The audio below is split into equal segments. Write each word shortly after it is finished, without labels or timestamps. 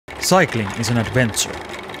Cycling is an adventure,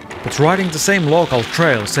 but riding the same local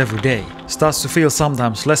trails every day starts to feel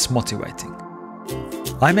sometimes less motivating.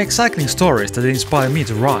 I make cycling stories that inspire me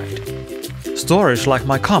to ride. Stories like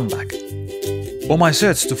my comeback, or my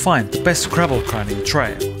search to find the best gravel grinding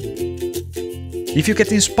trail. If you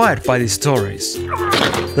get inspired by these stories,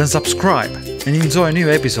 then subscribe and enjoy new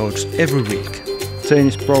episodes every week. Chain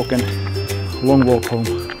is broken, long walk home.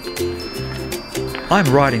 I'm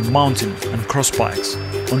riding mountain and cross bikes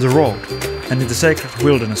on the road and in the sacred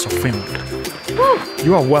wilderness of Finland.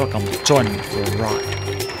 You are welcome to join me for a ride.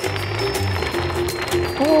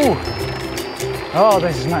 Oh,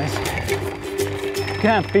 this is nice.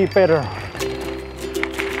 Can't be better.